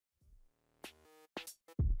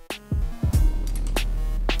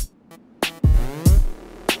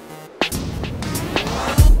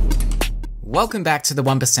Welcome back to the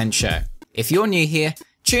 1% Show. If you're new here,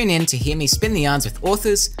 tune in to hear me spin the yarns with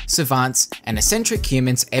authors, savants, and eccentric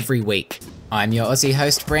humans every week. I'm your Aussie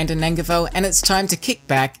host, Brandon Nankivell, and it's time to kick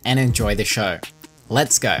back and enjoy the show.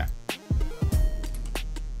 Let's go.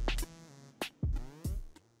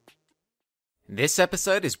 This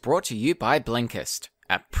episode is brought to you by Blinkist,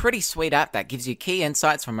 a pretty sweet app that gives you key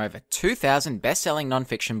insights from over 2,000 best-selling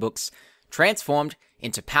non-fiction books, transformed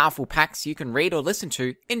into powerful packs you can read or listen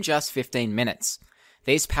to in just 15 minutes.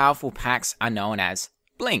 These powerful packs are known as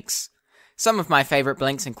Blinks. Some of my favorite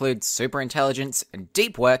Blinks include Superintelligence,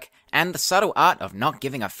 Deep Work, and The Subtle Art of Not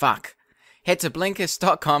Giving a Fuck. Head to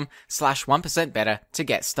Blinkist.com/1% better to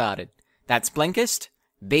get started. That's Blinkist,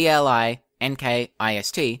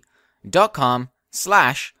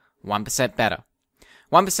 BLINKIST.com/1% better.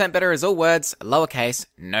 1% better is all words, lowercase,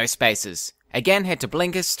 no spaces. Again, head to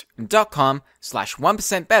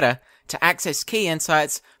Blinkist.com/1% better to access key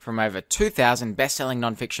insights from over 2,000 best-selling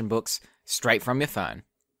non-fiction books straight from your phone.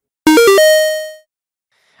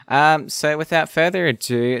 So without further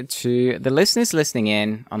ado, to the listeners listening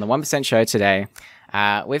in on the 1% Show today,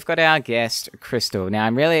 we've got our guest, Crystal. Now,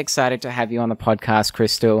 I'm really excited to have you on the podcast,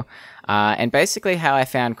 Crystal. And basically how I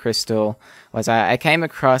found Crystal was I came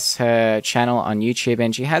across her channel on YouTube,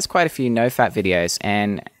 and she has quite a few Nofap videos.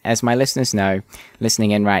 And as my listeners know,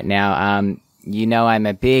 listening in right now, you know I'm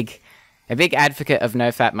a big advocate of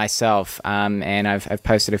Nofap myself, and I've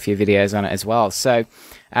posted a few videos on it as well. So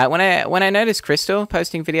when I noticed Crystal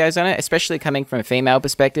posting videos on it, especially coming from a female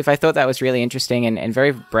perspective, I thought that was really interesting and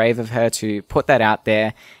very brave of her to put that out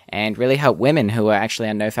there and really help women who are actually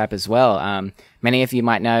on Nofap as well. Many of you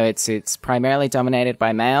might know it's primarily dominated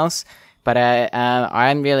by males, but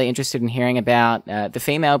I'm really interested in hearing about the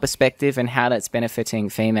female perspective and how that's benefiting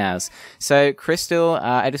females. So, Crystal,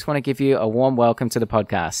 I just want to give you a warm welcome to the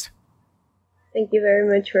podcast. Thank you very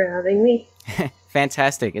much for having me.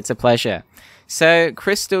 Fantastic. It's a pleasure. So,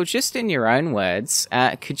 Crystal, just in your own words,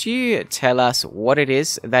 could you tell us what it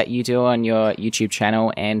is that you do on your YouTube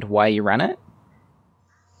channel and why you run it?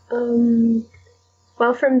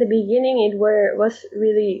 Well, from the beginning, it was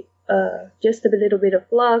really just a little bit of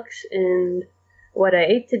vlogs and what I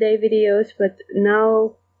ate today videos, but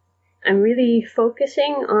now I'm really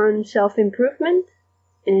focusing on self-improvement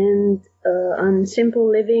and on simple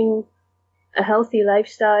living, a healthy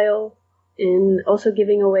lifestyle, and also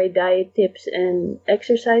giving away diet tips and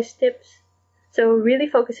exercise tips. So really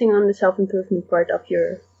focusing on the self-improvement part of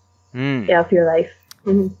your life.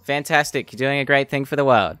 Mm-hmm. Fantastic. You're doing a great thing for the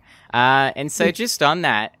world. And so just on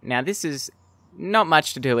that, now this is not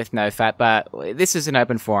much to do with Nofap, but this is an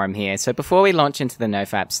open forum here. So before we launch into the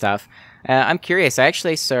Nofap stuff, I'm curious. I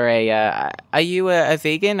actually saw are you a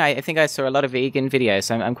vegan? I think I saw a lot of vegan videos.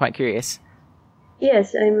 So I'm quite curious.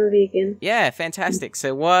 Yes, I'm a vegan. Yeah, fantastic.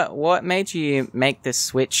 So what made you make the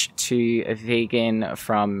switch to a vegan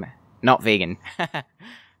from not vegan?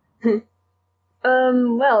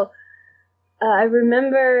 I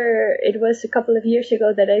remember it was a couple of years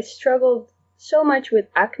ago that I struggled so much with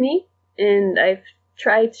acne, and I've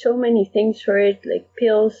tried so many things for it, like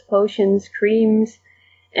pills, potions, creams,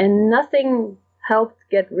 and nothing helped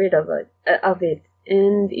get rid of it.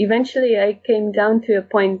 And eventually I came down to a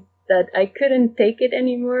point that I couldn't take it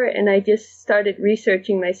anymore, and I just started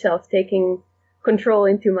researching myself, taking control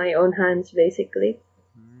into my own hands, basically.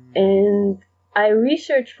 And I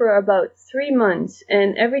researched for about 3 months,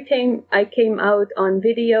 and every time I came out on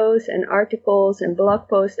videos and articles and blog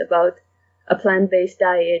posts about a plant-based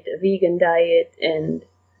diet, a vegan diet, and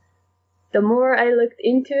the more I looked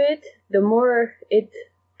into it, the more it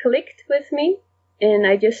clicked with me, and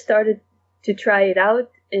I just started to try it out.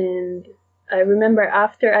 And I remember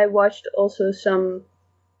after I watched also some,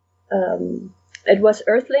 it was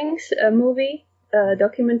Earthlings, a movie, a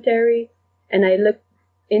documentary, and I looked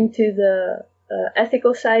into the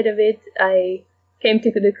ethical side of it. I came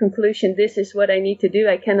to the conclusion, this is what I need to do.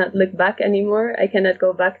 I cannot look back anymore. I cannot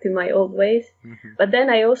go back to my old ways. Mm-hmm. But then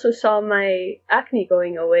I also saw my acne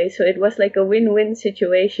going away. So it was like a win-win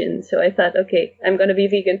situation. So I thought, okay, I'm going to be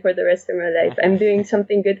vegan for the rest of my life. I'm doing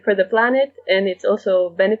something good for the planet, and it's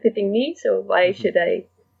also benefiting me. So why should I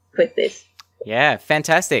quit this? Yeah,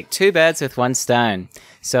 fantastic. 2 birds with 1 stone.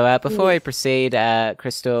 So before we proceed,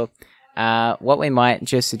 Crystal, what we might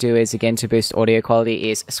just do is, again, to boost audio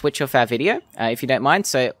quality, is switch off our video, if you don't mind.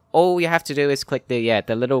 So all you have to do is click the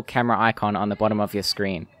little camera icon on the bottom of your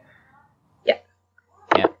screen. Yeah.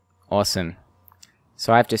 Yeah. Awesome.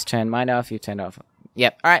 So I've just turned mine off. You turned off.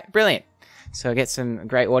 Yep. All right. Brilliant. So I get some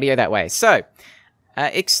great audio that way. So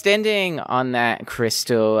Extending on that,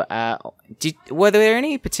 Crystal, were there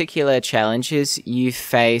any particular challenges you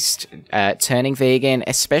faced turning vegan,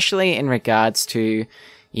 especially in regards to,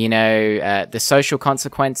 the social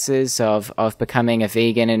consequences of becoming a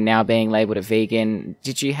vegan and now being labeled a vegan?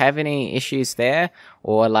 Did you have any issues there?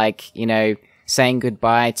 Or saying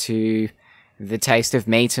goodbye to the taste of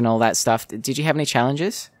meat and all that stuff? Did you have any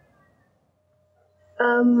challenges?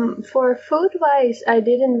 For food-wise, I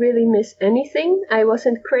didn't really miss anything. I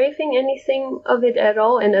wasn't craving anything of it at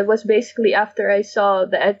all, and it was basically after I saw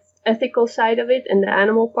the ethical side of it and the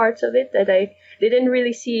animal parts of it that I didn't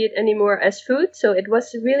really see it anymore as food. So it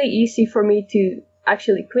was really easy for me to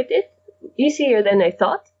actually quit it, easier than I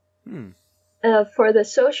thought. For the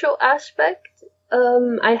social aspect,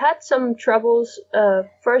 I had some troubles,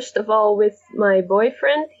 first of all, with my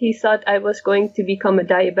boyfriend. He thought I was going to become a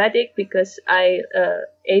diabetic because I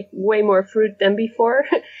ate way more fruit than before.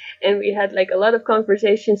 And we had a lot of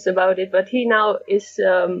conversations about it, but he now is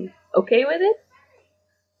okay with it.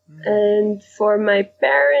 And for my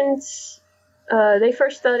parents, they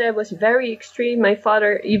first thought I was very extreme. My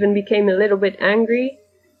father even became a little bit angry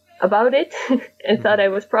about it and thought I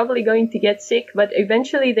was probably going to get sick. But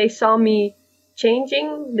eventually they saw me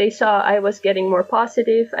changing. They saw I was getting more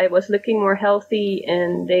positive, I was looking more healthy,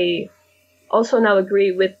 and they also now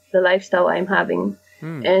agree with the lifestyle I'm having.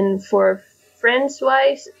 And for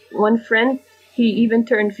friends-wise, one friend, he even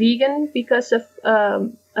turned vegan because of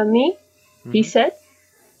me, he said.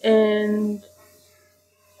 And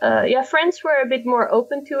friends were a bit more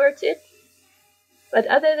open towards it. But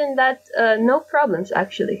other than that, no problems,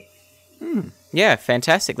 actually. Yeah,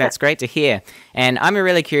 fantastic. That's great to hear. And I'm a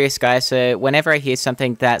really curious guy, so whenever I hear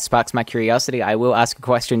something that sparks my curiosity, I will ask a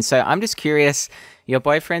question. So I'm just curious, your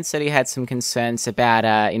boyfriend said he had some concerns about,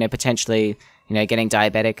 potentially, getting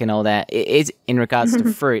diabetic and all that, is in regards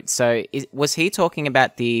to fruit. So was he talking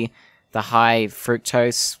about the high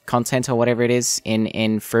fructose content or whatever it is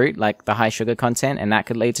in fruit, like the high sugar content, and that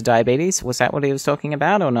could lead to diabetes? Was that what he was talking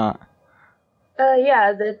about or not?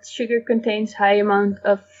 Yeah, that sugar contains high amount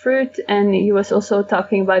of fruit, and he was also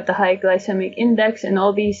talking about the high glycemic index and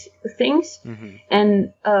all these things.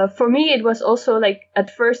 And for me, it was also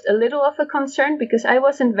at first a little of a concern because I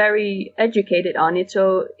wasn't very educated on it.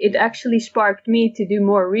 So it actually sparked me to do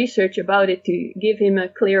more research about it to give him a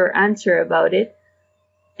clearer answer about it.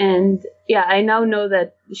 And yeah, I now know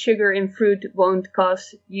that sugar in fruit won't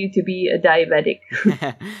cause you to be a diabetic.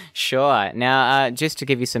 Sure. Now, just to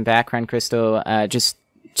give you some background, Crystal, just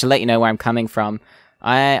to let you know where I'm coming from,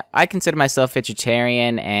 I consider myself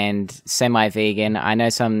vegetarian and semi-vegan. I know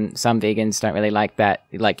some vegans don't really like that,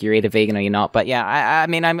 like you're either vegan or you're not. But yeah, I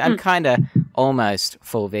mean, I'm kind of almost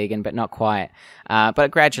full vegan, but not quite. But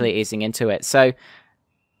gradually easing into it. So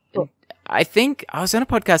I think I was on a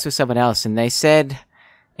podcast with someone else, and they said,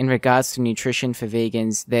 in regards to nutrition for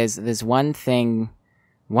vegans, there's one thing,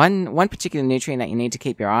 one particular nutrient that you need to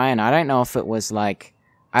keep your eye on. I don't know if it was I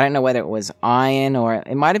don't know whether it was iron or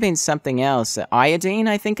it might have been something else. Iodine,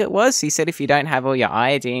 I think it was. He said if you don't have all your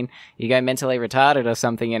iodine, you go mentally retarded or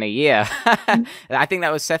something in a year. I think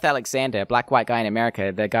that was Seth Alexander, black white guy in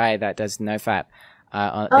America, the guy that does Nofap there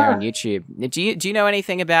on YouTube. Do you know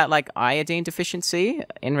anything about iodine deficiency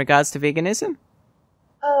in regards to veganism?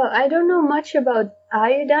 I don't know much about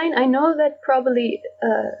iodine. I know that probably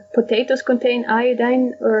potatoes contain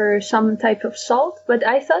iodine or some type of salt, but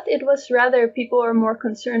I thought it was rather people are more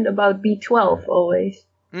concerned about B12 always.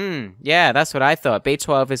 Yeah, that's what I thought.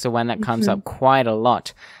 B12 is the one that comes up quite a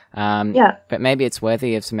lot. But maybe it's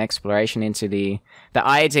worthy of some exploration into the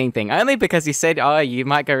iodine thing, only because he said, you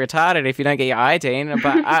might go retarded if you don't get your iodine.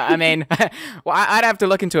 But I mean, well, I'd have to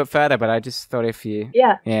look into it further, but I just thought if you,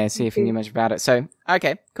 see if you knew much about it. So,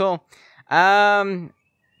 okay, cool.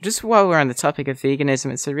 Just while we're on the topic of veganism,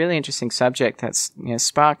 it's a really interesting subject that's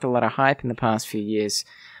sparked a lot of hype in the past few years.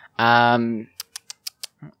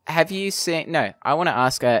 Have you seen... No, I want to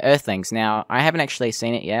ask Earthlings. Now, I haven't actually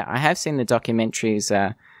seen it yet. I have seen the documentaries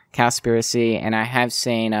Cowspiracy, and I have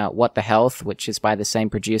seen What the Health, which is by the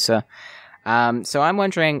same producer. So I'm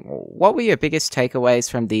wondering, what were your biggest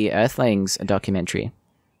takeaways from the Earthlings documentary?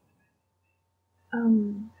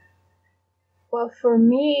 Well, for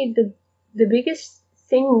me, the biggest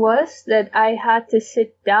thing was that I had to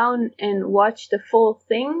sit down and watch the full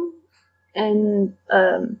thing and...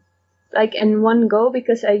 in one go,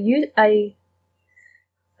 because I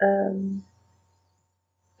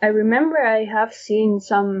remember I have seen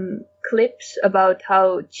some clips about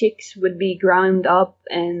how chicks would be ground up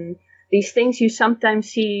and these things you sometimes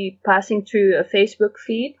see passing through a Facebook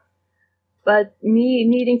feed. But me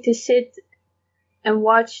needing to sit and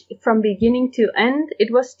watch from beginning to end,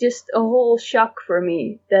 it was just a whole shock for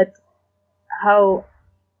me that how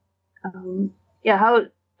how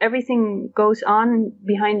everything goes on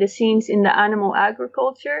behind the scenes in the animal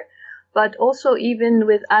agriculture, but also even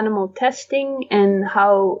with animal testing and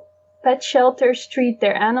how pet shelters treat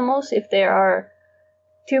their animals. If there are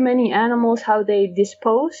too many animals, how they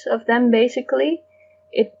dispose of them, basically.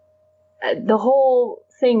 The whole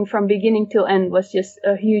thing from beginning to end was just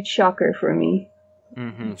a huge shocker for me.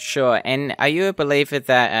 Mm-hmm, sure. And are you a believer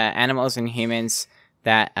that animals and humans,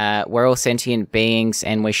 that we're all sentient beings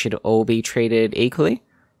and we should all be treated equally?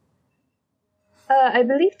 I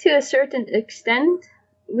believe to a certain extent,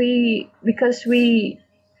 because we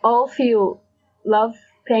all feel love,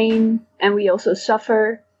 pain, and we also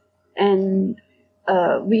suffer, and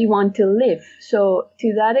we want to live. So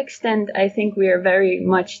to that extent, I think we are very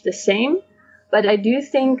much the same. But I do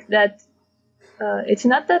think that it's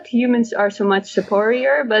not that humans are so much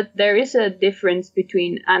superior, but there is a difference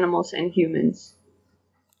between animals and humans.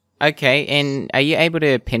 Okay, and are you able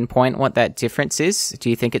to pinpoint what that difference is?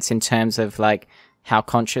 Do you think it's in terms of like how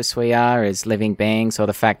conscious we are as living beings, or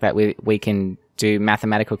the fact that we can do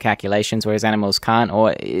mathematical calculations whereas animals can't?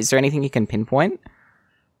 Or is there anything you can pinpoint?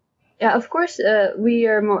 Yeah, of course, we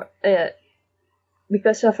are more,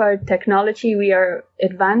 because of our technology, we are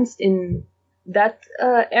advanced in that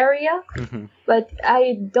area. Mm-hmm. But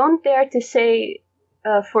I don't dare to say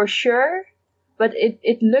for sure, but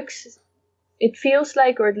it feels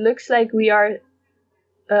like, or it looks like we are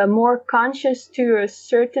more conscious to a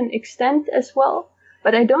certain extent as well.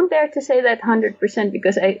 But I don't dare to say that 100%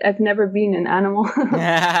 because I've never been an animal, so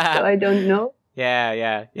I don't know.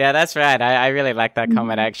 Yeah, that's right. I really like that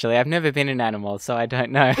comment, actually. I've never been an animal, so I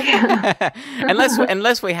don't know.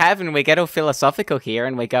 unless we have, and we get all philosophical here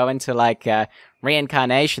and we go into like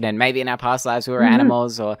reincarnation, and maybe in our past lives we were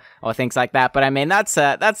animals or things like that. But I mean, that's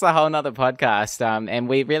a whole nother podcast. And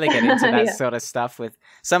we really get into that sort of stuff with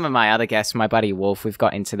some of my other guests. My buddy Wolf, we've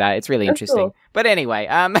got into that. It's really interesting. Cool. But anyway,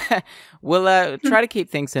 we'll try to keep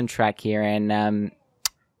things on track here, and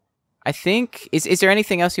I think, is there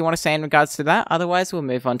anything else you want to say in regards to that? Otherwise, we'll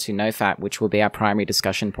move on to Nofap, which will be our primary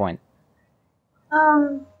discussion point.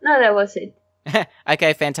 No, that was it.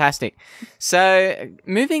 Okay, fantastic. So,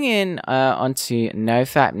 moving in onto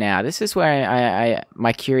Nofap now, this is where I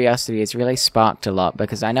my curiosity has really sparked a lot,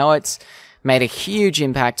 because I know it's made a huge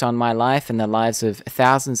impact on my life and the lives of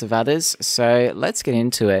thousands of others. So, let's get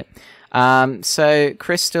into it. So,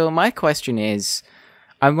 Crystal, my question is,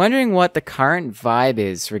 I'm wondering what the current vibe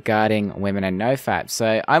is regarding women and Nofap.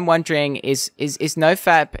 So I'm wondering, is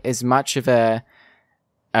Nofap as much of a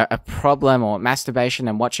problem, or masturbation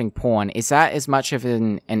and watching porn? Is that as much of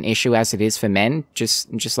an issue as it is for men?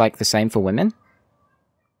 Just like the same for women?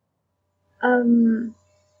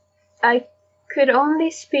 I could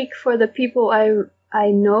only speak for the people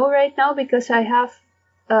I know right now, because I have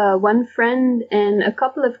one friend and a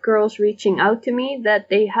couple of girls reaching out to me that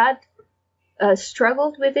they had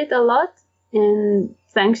struggled with it a lot, and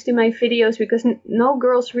thanks to my videos, because no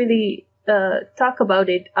girls really talk about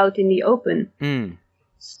it out in the open.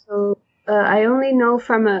 So I only know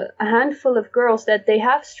from a handful of girls that they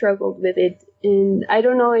have struggled with it, and I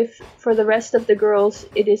don't know if for the rest of the girls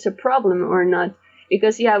it is a problem or not,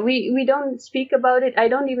 because we don't speak about it. I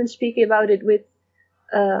don't even speak about it with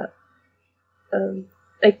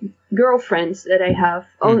like girlfriends that I have,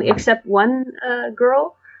 only except one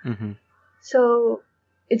girl. So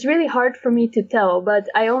it's really hard for me to tell, but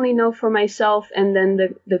I only know for myself and then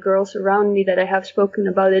the girls around me that I have spoken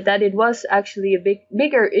about it, that it was actually a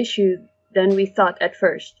bigger issue than we thought at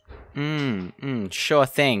first. Sure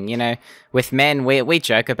thing. You know, with men, we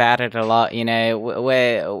joke about it a lot. You know,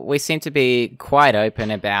 we seem to be quite open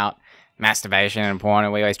about masturbation and porn,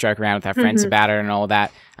 and we always joke around with our friends about it and all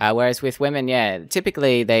that. Whereas with women,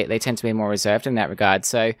 typically they tend to be more reserved in that regard.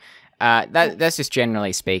 So that's just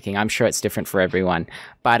generally speaking. I'm sure it's different for everyone.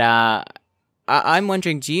 But I'm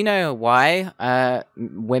wondering, do you know why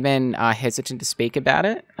women are hesitant to speak about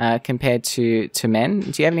it compared to men?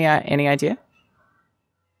 Do you have any idea?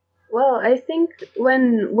 Well, I think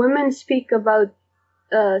when women speak about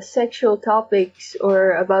sexual topics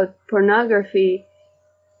or about pornography,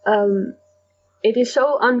 it is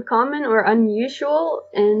so uncommon or unusual,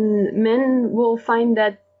 and men will find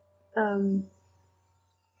that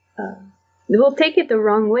they will take it the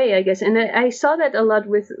wrong way, I guess. And I saw that a lot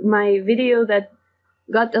with my video that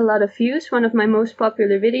got a lot of views, one of my most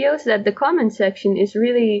popular videos, that the comment section is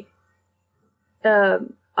really a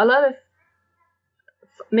lot of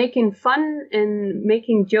making fun and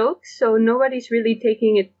making jokes, so nobody's really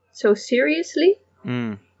taking it so seriously.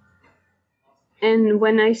 And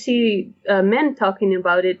when I see men talking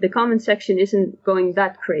about it, the comment section isn't going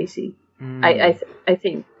that crazy. I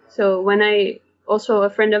think so. When a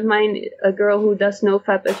friend of mine, a girl who does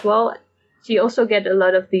Nofap as well, she also get a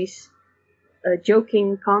lot of these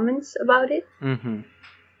joking comments about it. Mm-hmm.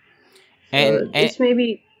 So it's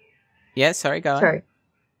maybe. Yeah, sorry, go on. Sorry.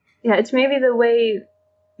 Yeah, it's maybe the way,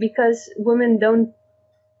 because women don't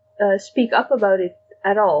speak up about it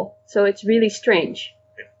at all. So it's really strange.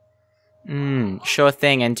 Sure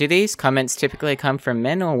thing. And do these comments typically come from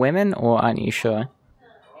men or women, or aren't you sure?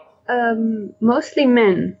 Mostly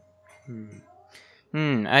men.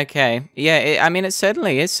 Okay. Yeah, it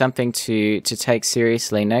certainly is something to take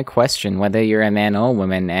seriously, no question, whether you're a man or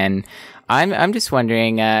woman. And I'm just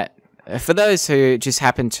wondering, for those who just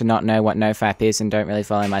happen to not know what Nofap is and don't really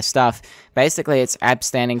follow my stuff, basically it's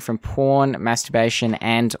abstaining from porn, masturbation,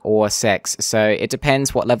 and or sex. So it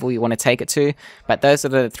depends what level you want to take it to, but those are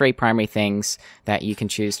the 3 primary things that you can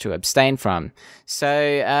choose to abstain from.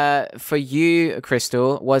 So for you,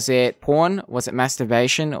 Crystal, was it porn, was it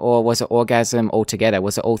masturbation, or was it orgasm altogether?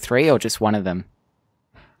 Was it all 3 or just one of them?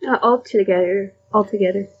 Altogether.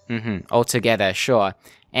 Altogether, sure.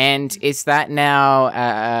 And is that now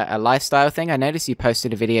a lifestyle thing? I noticed you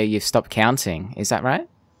posted a video you've stopped counting. Is that right?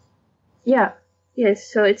 Yeah. Yes.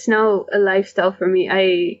 So it's now a lifestyle for me.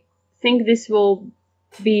 I think this will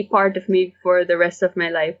be part of me for the rest of my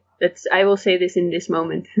life. I will say this in this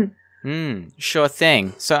moment. Sure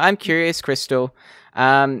thing. So I'm curious, Crystal,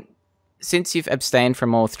 since you've abstained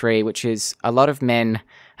from all 3, which is a lot of men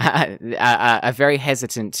are very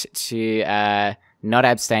hesitant to not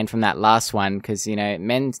abstain from that last one, because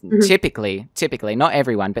men typically, not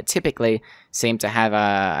everyone, but typically seem to have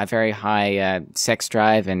a very high sex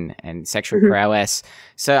drive and sexual prowess.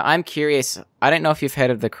 So I'm curious, I don't know if you've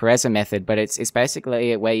heard of the Carezza method, but it's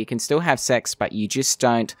basically where you can still have sex, but you just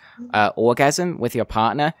don't orgasm with your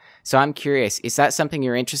partner. So I'm curious, is that something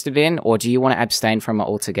you're interested in, or do you want to abstain from it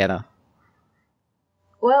altogether?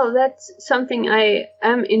 Well, that's something I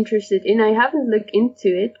am interested in. I haven't looked into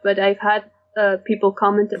it, but I've had people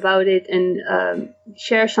comment about it and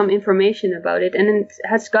share some information about it, and it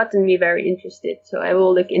has gotten me very interested. So I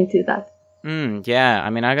will look into that. Yeah, I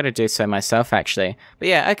mean, I got to do so myself, actually. But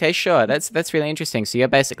yeah, okay, sure. That's really interesting. So you're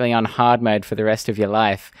basically on hard mode for the rest of your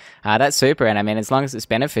life. That's super. And I mean, as long as it's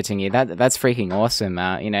benefiting you, that's freaking awesome.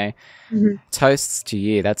 Toasts to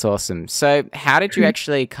you. That's awesome. So how did you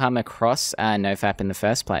actually come across Nofap in the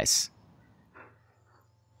first place?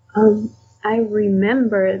 I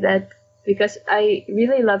remember that because I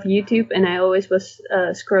really love YouTube, and I always was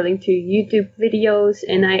scrolling through YouTube videos,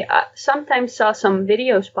 and I sometimes saw some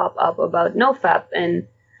videos pop up about Nofap, and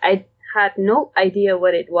I had no idea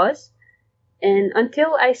what it was. And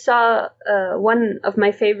until I saw one of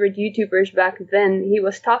my favorite YouTubers back then, he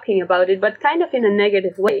was talking about it, but kind of in a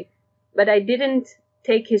negative way. But I didn't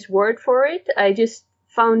take his word for it. I just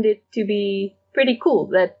found it to be pretty cool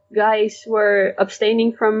that guys were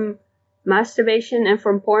abstaining from masturbation and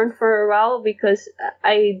from porn for a while, because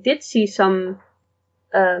I did see some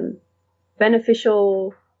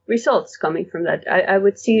beneficial results coming from that. I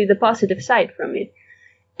would see the positive side from it.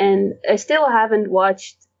 And I still haven't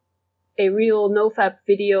watched a real Nofap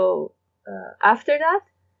video after that.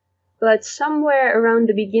 But somewhere around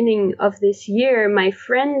the beginning of this year, my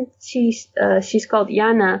friend, she's called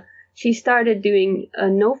Yana, she started doing a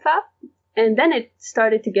Nofap. And then it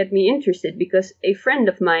started to get me interested, because a friend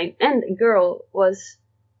of mine and a girl was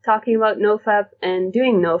talking about Nofap and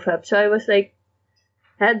doing Nofap. So I was like,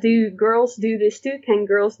 do girls do this too? Can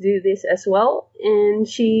girls do this as well? And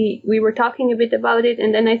we were talking a bit about it.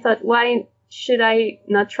 And then I thought, why should I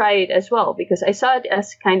not try it as well? Because I saw it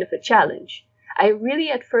as kind of a challenge. I really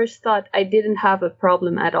at first thought I didn't have a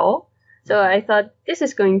problem at all. So I thought, this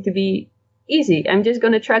is going to be easy. I'm just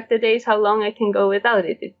going to track the days, how long I can go without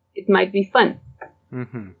it. It might be fun.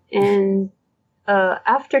 And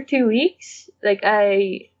after 2 weeks, like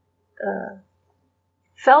I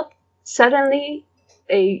felt suddenly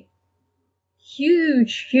a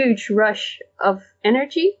huge rush of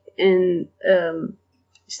energy, and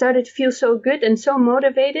started to feel so good and so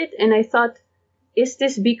motivated. And I thought, is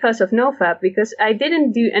this because of Nofap? Because I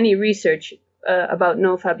didn't do any research about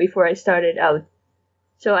Nofap before I started out.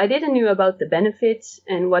 So I didn't know about the benefits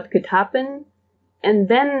and what could happen. And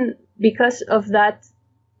then, because of that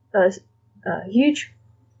huge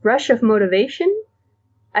rush of motivation,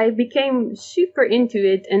 I became super into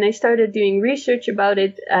it, and I started doing research about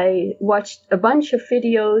it. I watched a bunch of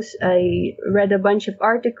videos, I read a bunch of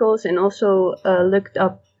articles, and also looked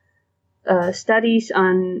up studies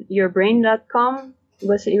on yourbrain.com. It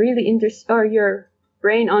was a really interesting, or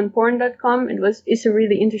yourbrainonporn.com. It's a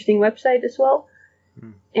really interesting website as well.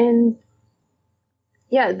 And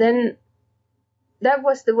yeah, then that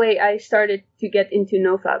was the way I started to get into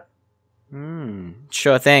Nofap.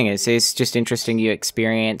 Sure thing. It's just interesting you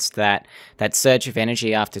experienced that surge of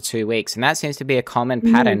energy after 2 weeks, and that seems to be a common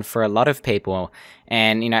pattern for a lot of people.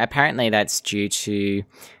 And apparently that's due to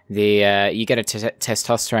the you get a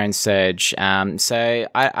testosterone surge. So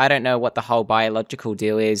I don't know what the whole biological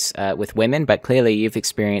deal is with women, but clearly you've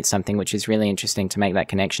experienced something which is really interesting to make that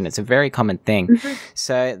connection. It's a very common thing.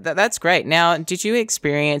 So that's great. Now, did you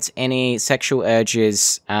experience any sexual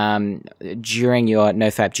urges during your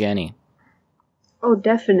Nofap journey? Oh,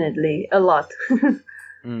 definitely. A lot.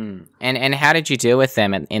 And how did you deal with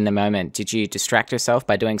them in the moment? Did you distract yourself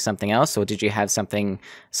by doing something else, or did you have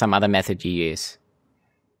some other method you use?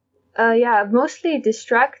 Yeah, mostly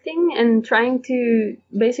distracting and trying to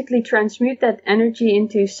basically transmute that energy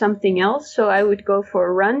into something else. So I would go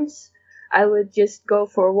for runs. I would just go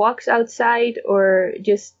for walks outside, or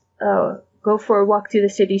just go for a walk to the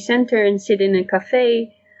city center and sit in a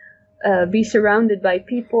cafe, be surrounded by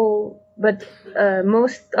people. But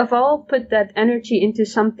most of all, put that energy into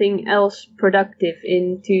something else productive,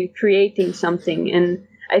 into creating something. And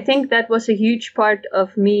I think that was a huge part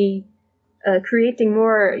of me creating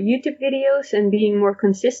more YouTube videos and being more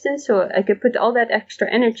consistent, so I could put all that extra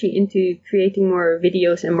energy into creating more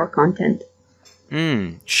videos and more content.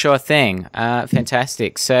 Sure thing.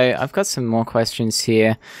 Fantastic. So I've got some more questions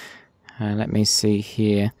here. Let me see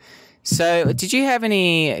here. So did you have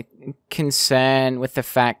any concern with the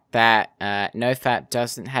fact that Nofap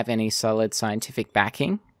doesn't have any solid scientific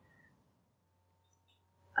backing?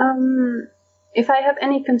 If I have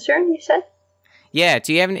any concern, you said? Yeah.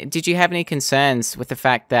 Did you have any concerns with the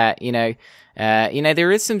fact that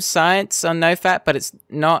there is some science on Nofap, but it's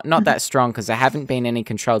not that strong because there haven't been any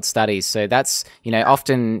controlled studies. So that's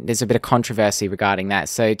often there's a bit of controversy regarding that.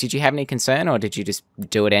 So did you have any concern, or did you just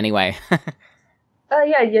do it anyway?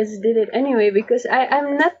 Yeah, I just did it anyway because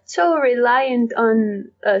I'm not so reliant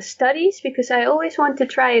on studies, because I always want to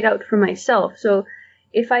try it out for myself. So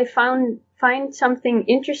if I find something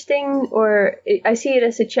interesting, or I see it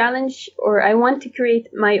as a challenge, or I want to create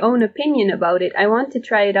my own opinion about it, I want to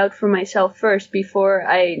try it out for myself first before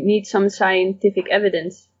I need some scientific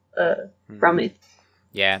evidence from it.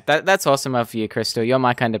 Yeah, that's awesome of you, Crystal. You're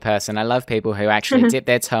my kind of person. I love people who actually dip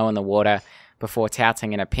their toe in the water before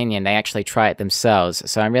touting an opinion. They actually try it themselves.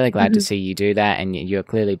 So I'm really glad to see you do that, and you're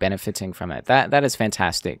clearly benefiting from it. That is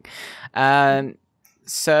fantastic.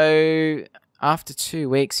 So after 2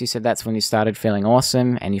 weeks, you said that's when you started feeling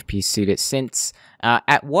awesome, and you've pursued it since.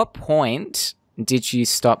 At what point did you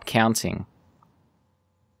stop counting?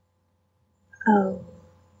 Oh,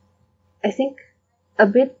 I think a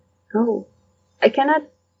bit. Oh, I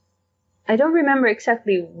don't remember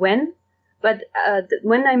exactly when, but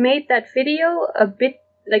when I made that video, a bit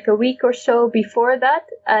like a week or so before that,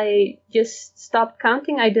 I just stopped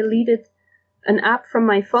counting. I deleted an app from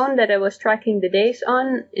my phone that I was tracking the days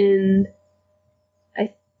on, and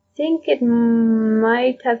I think it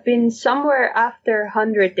might have been somewhere after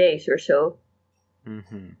 100 days or so.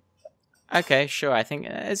 Okay, sure. I think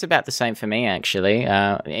it's about the same for me, actually.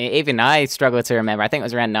 Even I struggle to remember. I think it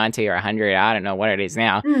was around 90 or 100. I don't know what it is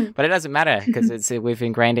now, but it doesn't matter because we've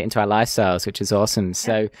ingrained it into our lifestyles, which is awesome.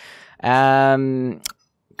 So,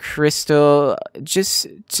 Crystal, just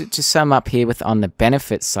to sum up here on the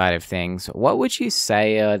benefits side of things, what would you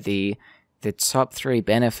say are the top 3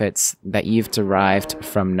 benefits that you've derived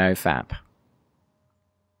from Nofap?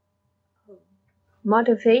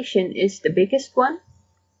 Motivation is the biggest one,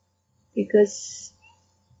 because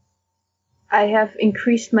I have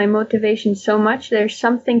increased my motivation so much. There's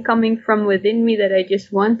something coming from within me that I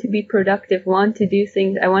just want to be productive, want to do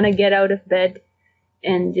things. I want to get out of bed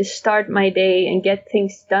and just start my day and get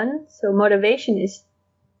things done. So motivation is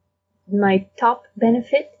my top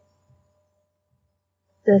benefit.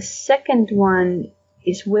 The second one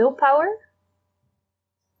is willpower.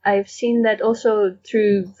 I've seen that also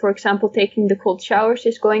through, for example, taking the cold showers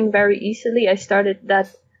is going very easily. I started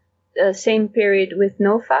that same period with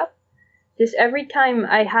Nofap. Just every time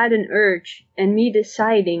I had an urge, and me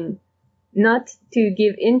deciding not to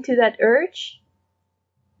give in to that urge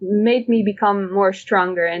made me become more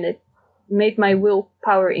stronger, and it made my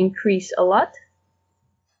willpower increase a lot.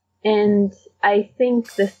 And I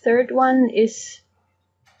think the third one is,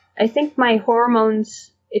 I think my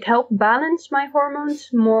hormones, it helped balance my hormones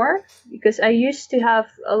more, because I used to have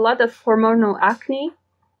a lot of hormonal acne,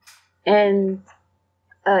 and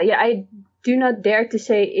I do not dare to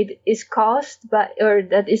say it is caused by, or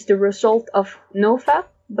that is the result of Nofap,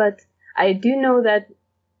 but I do know that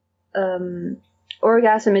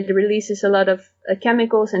orgasm, it releases a lot of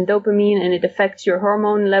chemicals and dopamine, and it affects your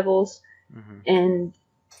hormone levels. And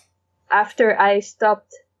after I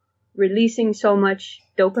stopped releasing so much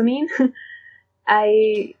dopamine,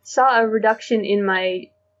 I saw a reduction in my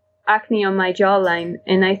acne on my jawline,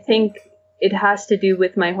 and I think it has to do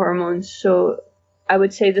with my hormones. So I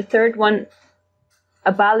would say the third one,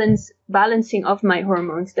 a balancing of my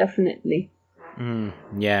hormones, definitely.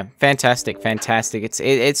 Yeah, fantastic.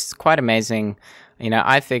 It's quite amazing. You know,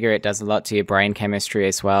 I figure it does a lot to your brain chemistry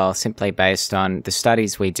as well, simply based on the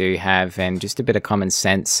studies we do have and just a bit of common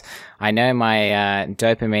sense. I know my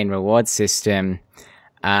dopamine reward system,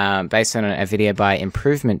 based on a video by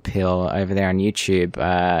Improvement Pill over there on YouTube,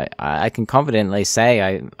 I can confidently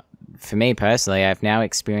say, for me personally, I've now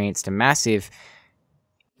experienced a massive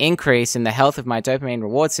increase in the health of my dopamine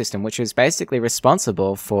reward system, which is basically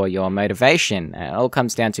responsible for your motivation. It all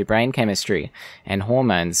comes down to brain chemistry and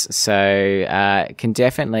hormones. So can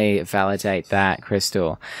definitely validate that,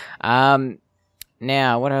 Crystal.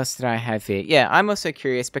 Now, what else did I have here? Yeah, I'm also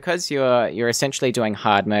curious, because you're essentially doing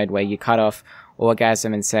hard mode, where you cut off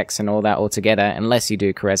orgasm and sex and all that altogether, unless you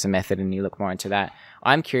do Caressa method and you look more into that.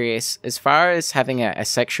 I'm curious, as far as having a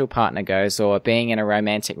sexual partner goes, or being in a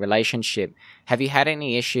romantic relationship, have you had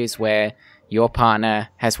any issues where your partner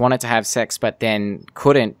has wanted to have sex but then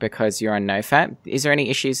couldn't because you're on Nofap? Is there any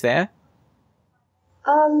issues there?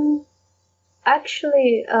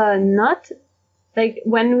 Actually, not. Like,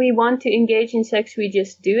 when we want to engage in sex, we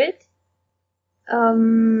just do it.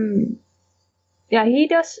 Yeah, he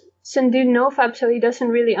doesn't do Nofap, so he doesn't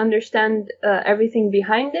really understand everything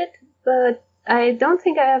behind it, but I don't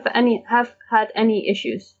think I have had any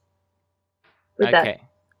issues with that.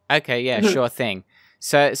 Okay, yeah, sure thing.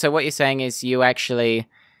 So what you're saying is you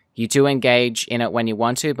do engage in it when you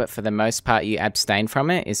want to, but for the most part you abstain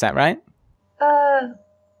from it. Is that right?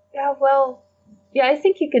 Yeah, well, yeah, I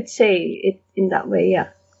think you could say it in that way, yeah.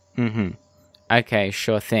 Okay,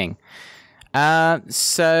 sure thing.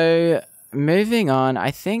 So moving on,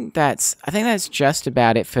 I think that's just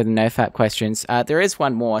about it for the Nofap questions. There is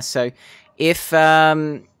one more. So if I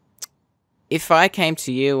came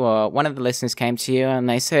to you, or one of the listeners came to you and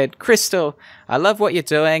they said, Crystal, I love what you're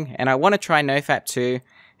doing and I want to try Nofap too,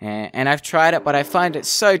 and I've tried it, but I find it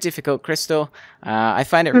so difficult, Crystal. I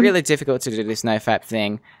find it really difficult to do this Nofap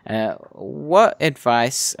thing. What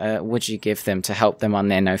advice would you give them to help them on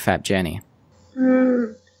their Nofap journey?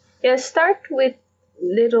 Yeah, start with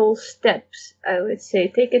little steps, I would say.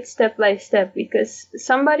 Take it step by step, because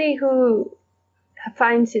somebody who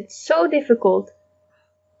finds it so difficult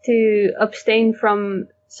to abstain from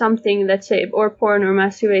something, let's say, or porn or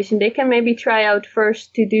masturbation, they can maybe try out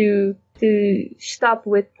first to stop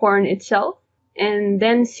with porn itself, and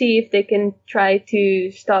then see if they can try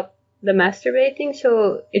to stop the masturbating.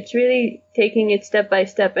 So it's really taking it step by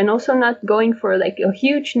step, and also not going for like a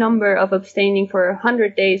huge number of abstaining for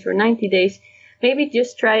 100 days or 90 days. Maybe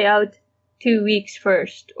just try out 2 weeks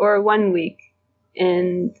first, or 1 week,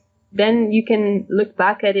 and then you can look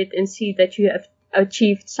back at it and see that you have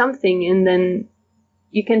achieved something, and then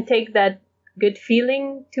you can take that good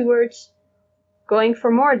feeling towards going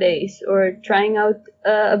for more days, or trying out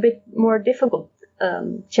a bit more difficult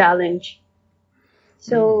challenge.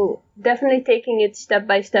 So definitely taking it step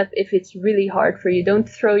by step if it's really hard for you. Don't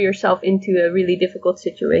throw yourself into a really difficult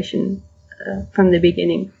situation from the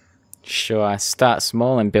beginning. Sure, start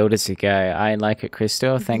small and build as you go. I like it,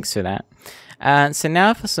 Crystal. Thanks for that. So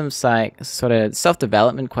now for some sort of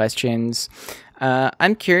self-development questions.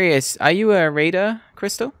 I'm curious, are you a reader,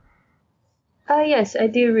 Crystal? Yes, I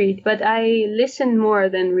do read, but I listen more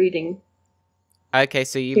than reading. Okay,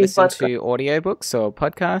 so you listen to audiobooks or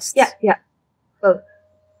podcasts? Yeah, both.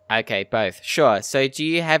 Okay, both. Sure. So do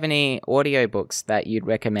you have any audiobooks that you'd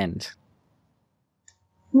recommend?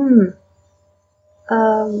 Let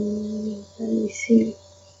me see.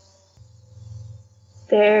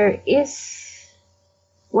 There is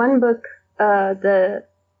one book, the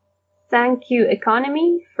Thank You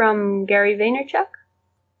Economy from Gary Vaynerchuk.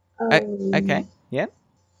 Okay, yeah.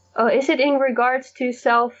 Oh, is it in regards to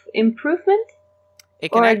self-improvement?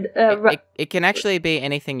 It can actually be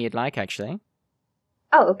anything you'd like, actually.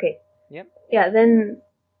 Oh, okay. Yep. Yeah, then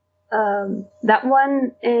that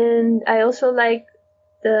one, and I also like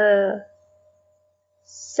the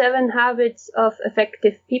 7 Habits of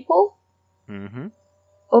Effective People.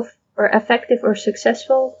 Or effective or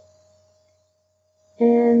successful.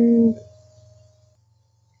 And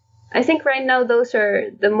I think right now those are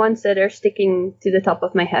the ones that are sticking to the top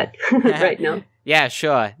of my head right now. Yeah,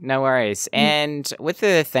 sure. No worries. And with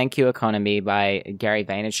the Thank You Economy by Gary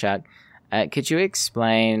Vaynerchuk, could you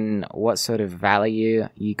explain what sort of value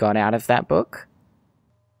you got out of that book?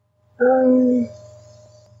 Um.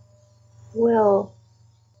 Well.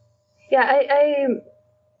 Yeah.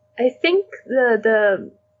 I think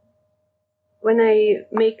the when I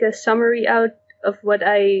make a summary out of what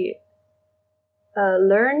I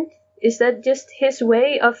learned, is that just his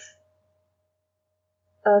way of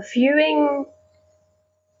viewing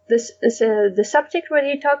this the subject what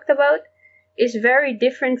he talked about is very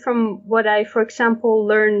different from what I, for example,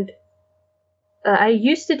 learned. I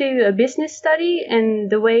used to do a business study, and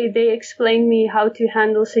the way they explained me how to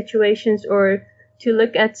handle situations or to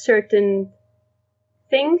look at certain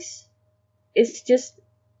things is just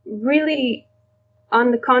really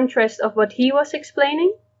on the contrast of what he was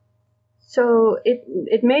explaining. So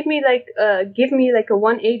it made me like give me like a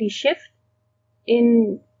 180 shift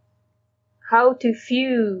in how to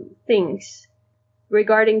view things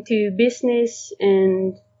regarding to business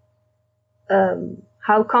and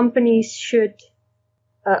how companies should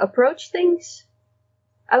approach things,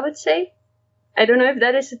 I would say. I don't know if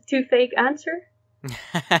that is a too fake answer.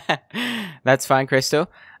 That's fine, Crystal.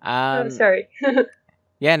 Sorry.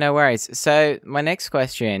 Yeah, no worries. So my next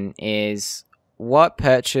question is, what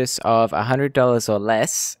purchase of $100 or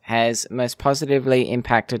less has most positively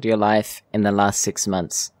impacted your life in the last 6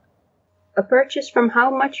 months? A purchase from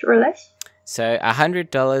how much or less? So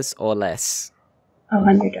 $100 or less. Oh,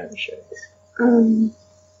 $100 shirts.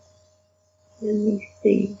 Let me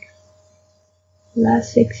think.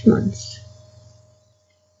 Last 6 months.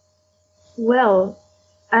 Well,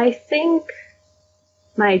 I think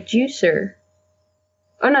my juicer.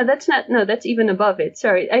 Oh no, that's not. No, that's even above it.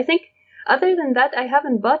 Sorry. I think other than that, I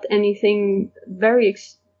haven't bought anything very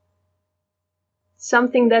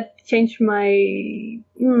something that changed my.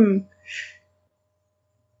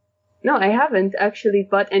 No, I haven't actually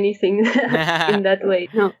bought anything in that way.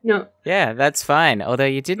 No. Yeah, that's fine. Although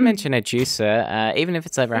you did mention a juicer, even if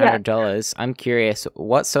it's over $100, I'm curious,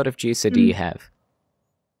 what sort of juicer do you have?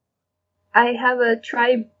 I have a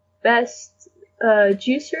Tri-Best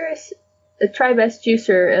juicer,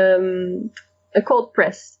 a cold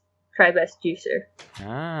press Tri-Best juicer.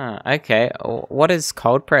 Ah, okay. What does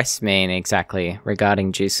cold press mean exactly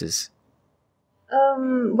regarding juices?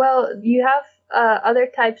 Well, you have other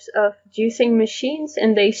types of juicing machines,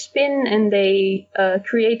 and they spin and they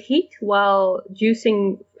create heat while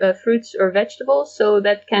juicing fruits or vegetables, so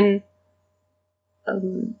that can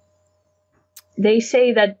they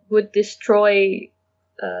say that would destroy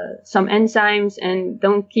some enzymes and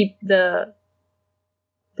don't keep the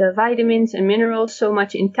vitamins and minerals so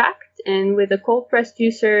much intact. And with a cold press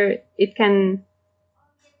juicer, it can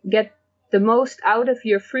get the most out of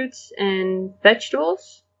your fruits and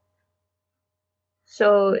vegetables.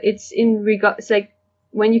 So it's like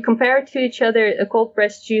when you compare it to each other, a cold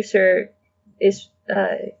press juicer is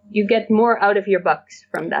you get more out of your bucks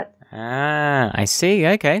from that. Ah, I see.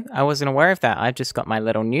 Okay. I wasn't aware of that. I've just got my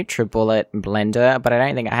little NutriBullet blender, but I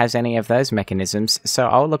don't think it has any of those mechanisms. So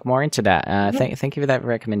I'll look more into that. Thank you for that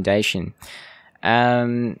recommendation.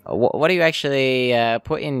 What do you actually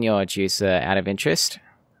put in your juicer out of interest?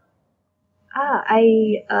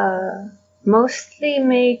 I mostly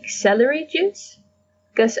make celery juice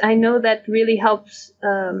because I know that really helps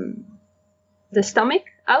the stomach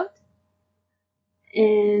out.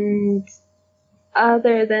 And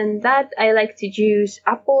other than that, I like to juice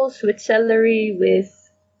apples with celery, with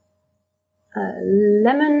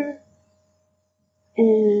lemon,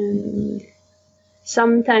 and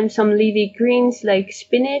sometimes some leafy greens like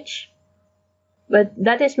spinach. But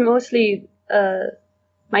that is mostly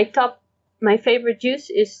my favorite juice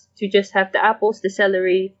is to just have the apples, the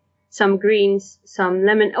celery, some greens, some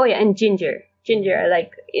lemon. Oh yeah, and ginger. Ginger I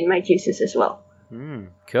like in my juices as well.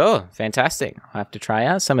 Cool. Fantastic. I'll have to try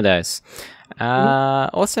out some of those.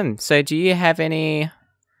 Awesome. So do you have any...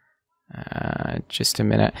 just a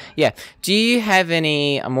minute. Yeah. Do you have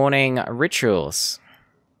any morning rituals?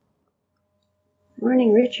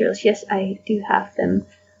 Morning rituals? Yes, I do have them.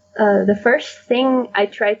 The first thing I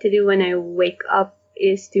try to do when I wake up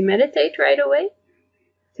is to meditate right away,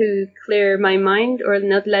 to clear my mind or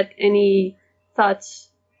not let any thoughts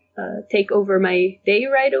take over my day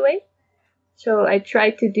right away. So I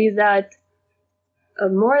try to do that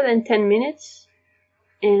more than 10 minutes.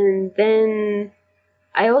 And then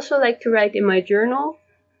I also like to write in my journal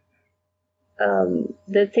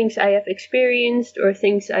the things I have experienced or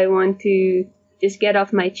things I want to just get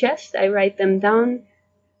off my chest. I write them down.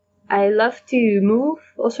 I love to move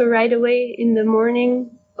also right away in the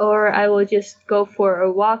morning, or I will just go for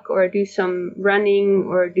a walk or do some running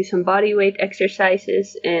or do some body weight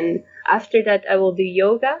exercises. And after that, I will do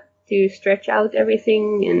yoga to stretch out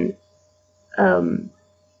everything and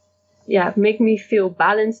make me feel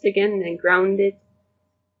balanced again and grounded.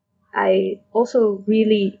 I also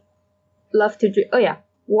really love to drink. Oh yeah,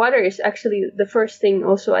 water is actually the first thing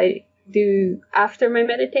also I do after my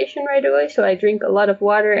meditation right away. So I drink a lot of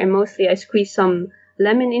water, and mostly I squeeze some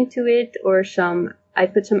lemon into it, or I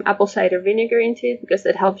put some apple cider vinegar into it because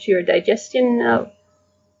that helps your digestion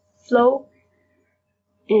flow.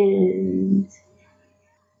 And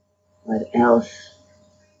what else?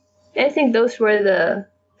 I think those were the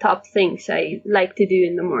top things I like to do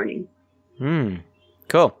in the morning.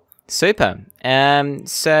 Cool. Super.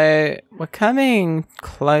 So we're coming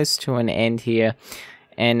close to an end here,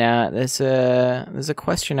 and there's a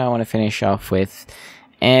question I want to finish off with,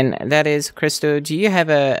 and that is, Crystal, do you have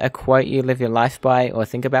a quote you live your life by or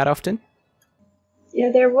think about often? Yeah,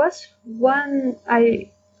 there was one.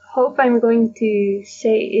 I hope I'm going to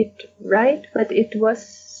say it right, but it was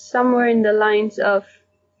somewhere in the lines of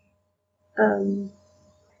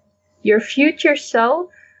your future self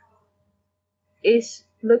is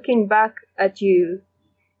looking back at you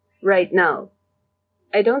right now.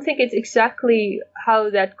 I don't think it's exactly how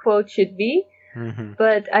that quote should be,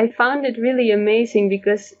 but I found it really amazing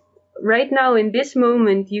because right now in this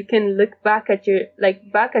moment you can look back at your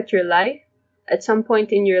life at some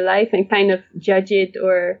point in your life and kind of judge it,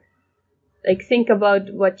 or like think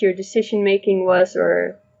about what your decision making was,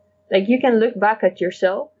 or like you can look back at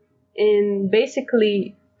yourself. And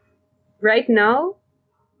basically right now,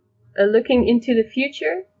 looking into the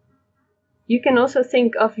future, you can also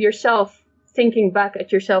think of yourself thinking back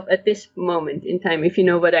at yourself at this moment in time, if you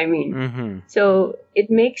know what I mean. So it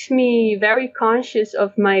makes me very conscious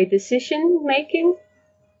of my decision making.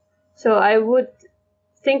 So I would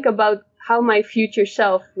think about how my future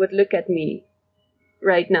self would look at me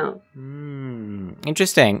right now.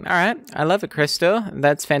 Interesting. All right. I love it, Crystal.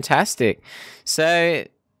 That's fantastic. So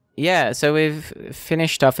yeah, so we've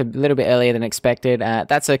finished off a little bit earlier than expected.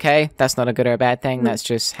 That's okay. That's not a good or a bad thing. That's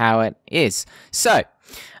just how it is. So,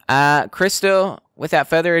 Crystal, without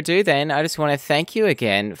further ado then, I just want to thank you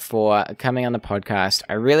again for coming on the podcast.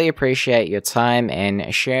 I really appreciate your time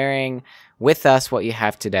and sharing with us what you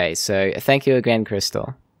have today. So thank you again,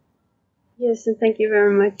 Crystal. Yes, and thank you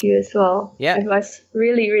very much, you as well. Yeah. It was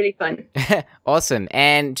really, really fun. Awesome.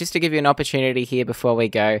 And just to give you an opportunity here before we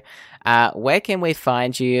go, where can we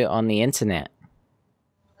find you on the internet?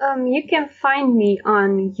 You can find me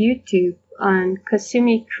on YouTube on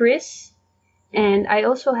Kassumi Kris, and I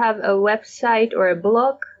also have a website or a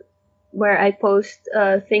blog where I post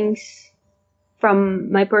things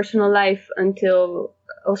from my personal life until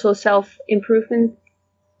also self-improvement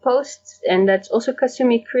posts, and that's also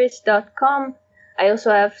KassumiKriss.com. I also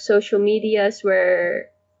have social medias where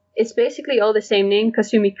it's basically all the same name,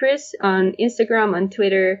 Kassumi Kris, on Instagram, on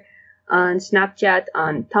Twitter, on Snapchat,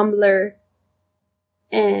 on Tumblr.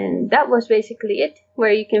 And that was basically it,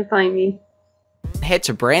 where you can find me. Head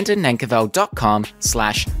to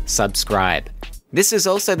brandonnankivell.com/subscribe. This is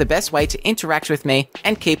also the best way to interact with me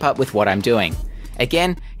and keep up with what I'm doing.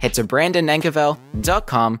 Again, head to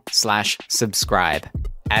brandonnankivell.com/subscribe.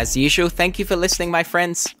 As usual, thank you for listening, my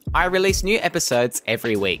friends. I release new episodes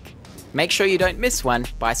every week. Make sure you don't miss one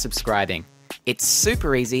by subscribing. It's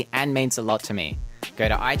super easy and means a lot to me. Go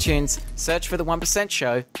to iTunes, search for The 1%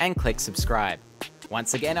 Show, and click subscribe.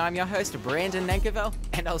 Once again, I'm your host, Brandon Nankivell,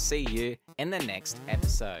 and I'll see you in the next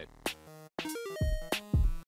episode.